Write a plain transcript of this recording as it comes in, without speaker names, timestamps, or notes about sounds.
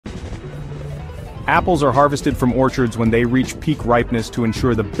Apples are harvested from orchards when they reach peak ripeness to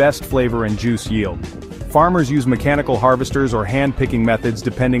ensure the best flavor and juice yield. Farmers use mechanical harvesters or hand-picking methods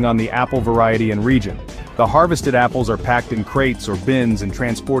depending on the apple variety and region. The harvested apples are packed in crates or bins and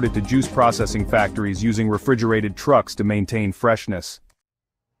transported to juice processing factories using refrigerated trucks to maintain freshness.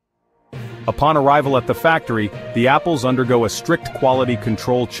 Upon arrival at the factory, the apples undergo a strict quality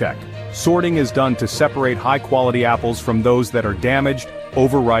control check. Sorting is done to separate high-quality apples from those that are damaged,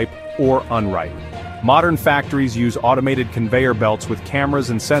 overripe, or unripe. Modern factories use automated conveyor belts with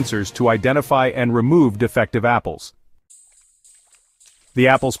cameras and sensors to identify and remove defective apples. The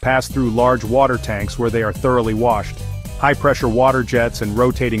apples pass through large water tanks where they are thoroughly washed. High-pressure water jets and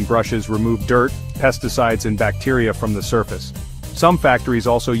rotating brushes remove dirt, pesticides and bacteria from the surface. Some factories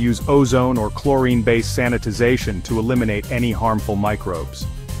also use ozone or chlorine-based sanitization to eliminate any harmful microbes.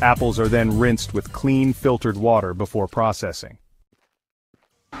 Apples are then rinsed with clean, filtered water before processing.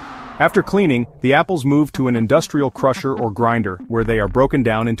 After cleaning, the apples move to an industrial crusher or grinder where they are broken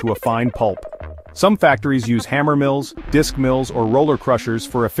down into a fine pulp. Some factories use hammer mills, disc mills or roller crushers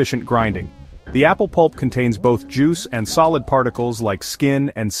for efficient grinding. The apple pulp contains both juice and solid particles like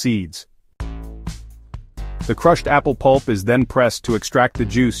skin and seeds. The crushed apple pulp is then pressed to extract the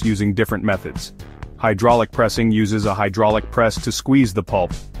juice using different methods. Hydraulic pressing uses a hydraulic press to squeeze the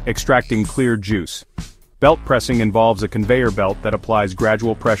pulp, extracting clear juice. Belt pressing involves a conveyor belt that applies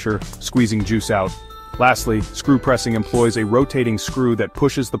gradual pressure, squeezing juice out. Lastly, screw pressing employs a rotating screw that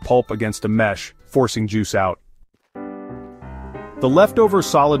pushes the pulp against a mesh, forcing juice out. The leftover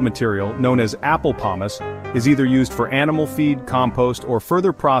solid material, known as apple pomace, is either used for animal feed, compost, or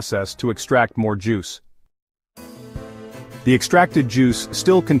further processed to extract more juice. The extracted juice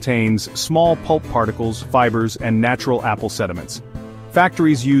still contains small pulp particles, fibers, and natural apple sediments.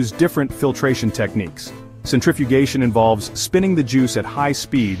 Factories use different filtration techniques. Centrifugation involves spinning the juice at high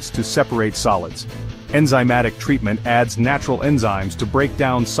speeds to separate solids. Enzymatic treatment adds natural enzymes to break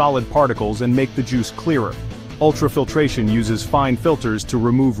down solid particles and make the juice clearer. Ultrafiltration uses fine filters to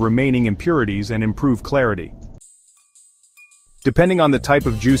remove remaining impurities and improve clarity. Depending on the type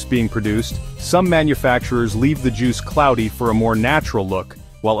of juice being produced, some manufacturers leave the juice cloudy for a more natural look,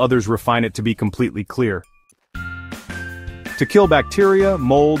 while others refine it to be completely clear. To kill bacteria,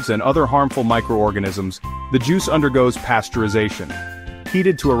 molds, and other harmful microorganisms, the juice undergoes pasteurization.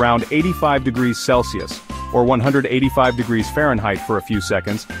 Heated to around 85 degrees Celsius, or 185 degrees Fahrenheit for a few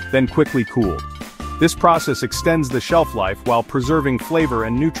seconds, then quickly cooled. This process extends the shelf life while preserving flavor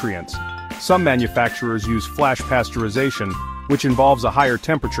and nutrients. Some manufacturers use flash pasteurization, which involves a higher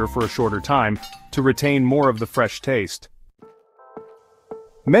temperature for a shorter time, to retain more of the fresh taste.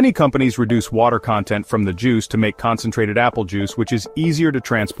 Many companies reduce water content from the juice to make concentrated apple juice, which is easier to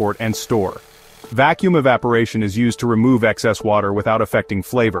transport and store. Vacuum evaporation is used to remove excess water without affecting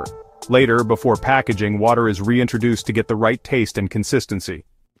flavor. Later, before packaging, water is reintroduced to get the right taste and consistency.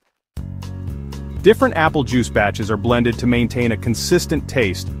 Different apple juice batches are blended to maintain a consistent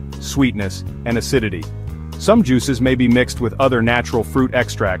taste, sweetness, and acidity. Some juices may be mixed with other natural fruit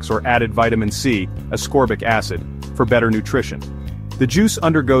extracts or added vitamin C, ascorbic acid, for better nutrition. The juice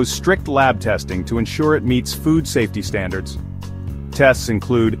undergoes strict lab testing to ensure it meets food safety standards. Tests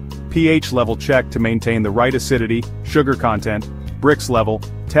include pH level check to maintain the right acidity, sugar content, Brix level,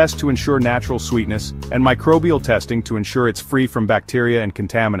 test to ensure natural sweetness, and microbial testing to ensure it's free from bacteria and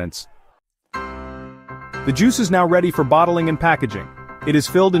contaminants. The juice is now ready for bottling and packaging. It is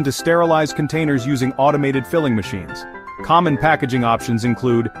filled into sterilized containers using automated filling machines. Common packaging options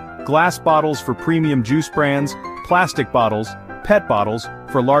include glass bottles for premium juice brands, plastic bottles, PET bottles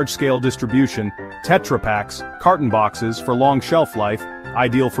for large-scale distribution, Tetra Paks, carton boxes for long shelf life,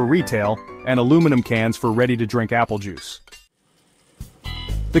 ideal for retail, and aluminum cans for ready-to-drink apple juice.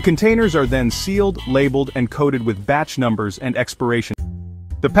 The containers are then sealed, labeled, and coated with batch numbers and expiration.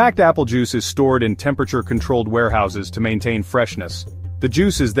 The packed apple juice is stored in temperature-controlled warehouses to maintain freshness. The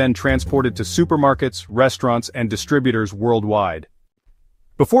juice is then transported to supermarkets, restaurants, and distributors worldwide.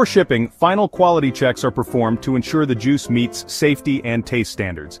 Before shipping, final quality checks are performed to ensure the juice meets safety and taste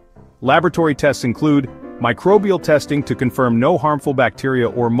standards. Laboratory tests include microbial testing to confirm no harmful bacteria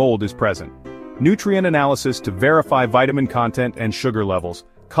or mold is present, nutrient analysis to verify vitamin content and sugar levels,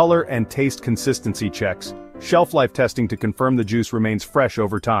 color and taste consistency checks, shelf life testing to confirm the juice remains fresh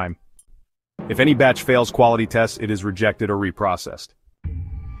over time. If any batch fails quality tests, it is rejected or reprocessed.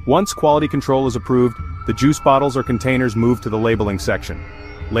 Once quality control is approved, the juice bottles or containers move to the labeling section.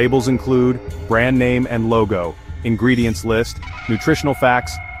 Labels include brand name and logo, ingredients list, nutritional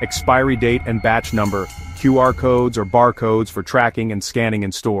facts, expiry date and batch number, QR codes or barcodes for tracking and scanning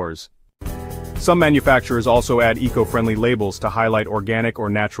in stores. Some manufacturers also add eco-friendly labels to highlight organic or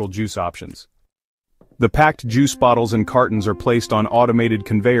natural juice options. The packed juice bottles and cartons are placed on automated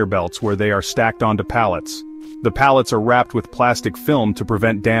conveyor belts where they are stacked onto pallets. The pallets are wrapped with plastic film to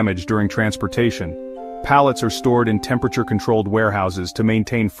prevent damage during transportation. Pallets are stored in temperature-controlled warehouses to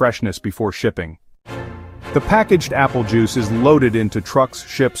maintain freshness before shipping. The packaged apple juice is loaded into trucks,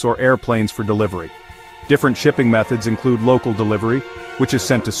 ships, or airplanes for delivery. Different shipping methods include local delivery, which is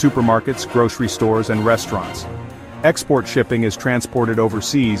sent to supermarkets, grocery stores, and restaurants. Export shipping is transported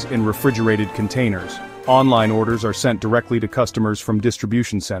overseas in refrigerated containers. Online orders are sent directly to customers from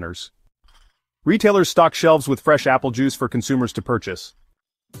distribution centers. Retailers stock shelves with fresh apple juice for consumers to purchase.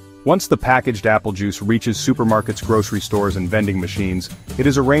 Once the packaged apple juice reaches supermarkets, grocery stores, and vending machines, it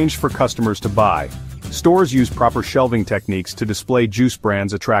is arranged for customers to buy. Stores use proper shelving techniques to display juice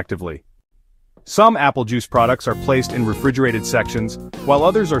brands attractively. Some apple juice products are placed in refrigerated sections, while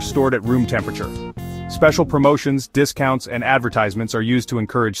others are stored at room temperature. Special promotions, discounts, and advertisements are used to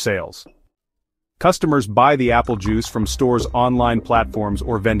encourage sales. Customers buy the apple juice from stores' online platforms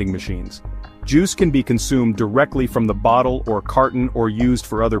or vending machines. Juice can be consumed directly from the bottle or carton or used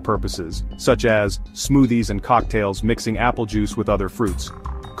for other purposes, such as smoothies and cocktails mixing apple juice with other fruits,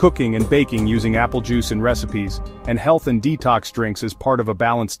 cooking and baking using apple juice in recipes, and health and detox drinks as part of a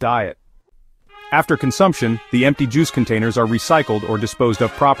balanced diet. After consumption, the empty juice containers are recycled or disposed of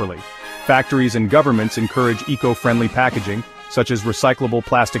properly. Factories and governments encourage eco-friendly packaging, such as recyclable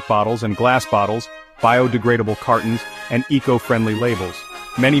plastic bottles and glass bottles, biodegradable cartons, and eco-friendly labels.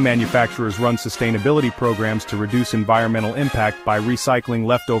 Many manufacturers run sustainability programs to reduce environmental impact by recycling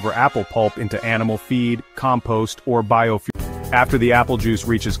leftover apple pulp into animal feed, compost, or biofuel. After the apple juice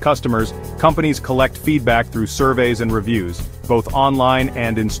reaches customers, companies collect feedback through surveys and reviews, both online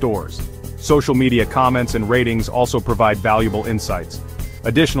and in stores. Social media comments and ratings also provide valuable insights.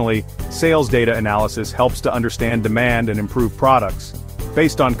 Additionally, sales data analysis helps to understand demand and improve products.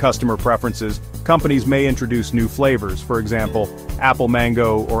 Based on customer preferences, companies may introduce new flavors, for example, apple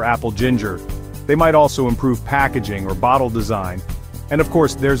mango or apple ginger. They might also improve packaging or bottle design. And of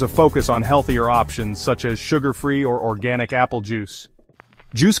course, there's a focus on healthier options such as sugar-free or organic apple juice.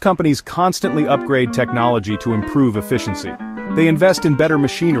 Juice companies constantly upgrade technology to improve efficiency. They invest in better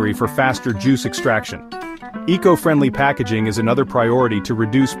machinery for faster juice extraction. Eco-friendly packaging is another priority to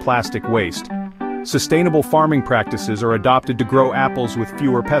reduce plastic waste. Sustainable farming practices are adopted to grow apples with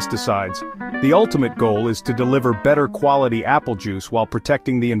fewer pesticides. The ultimate goal is to deliver better quality apple juice while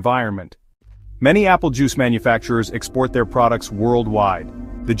protecting the environment. Many apple juice manufacturers export their products worldwide.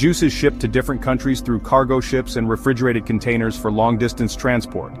 The juice is shipped to different countries through cargo ships and refrigerated containers for long-distance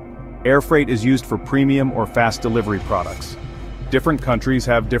transport. Air freight is used for premium or fast delivery products. Different countries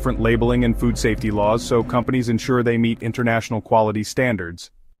have different labeling and food safety laws, so companies ensure they meet international quality standards.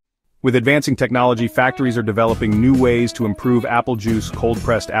 With advancing technology, factories are developing new ways to improve apple juice,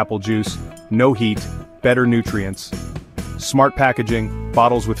 cold-pressed apple juice, no heat, better nutrients, smart packaging,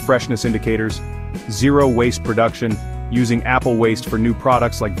 bottles with freshness indicators, zero waste production, using apple waste for new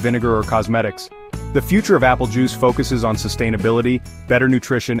products like vinegar or cosmetics. The future of apple juice focuses on sustainability, better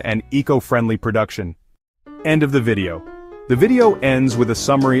nutrition, and eco-friendly production. End of the video. The video ends with a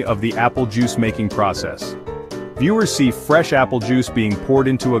summary of the apple juice making process. Viewers see fresh apple juice being poured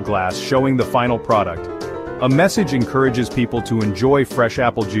into a glass, showing the final product. A message encourages people to enjoy fresh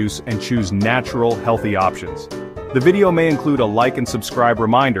apple juice and choose natural, healthy options. The video may include a like and subscribe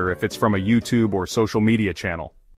reminder if it's from a YouTube or social media channel.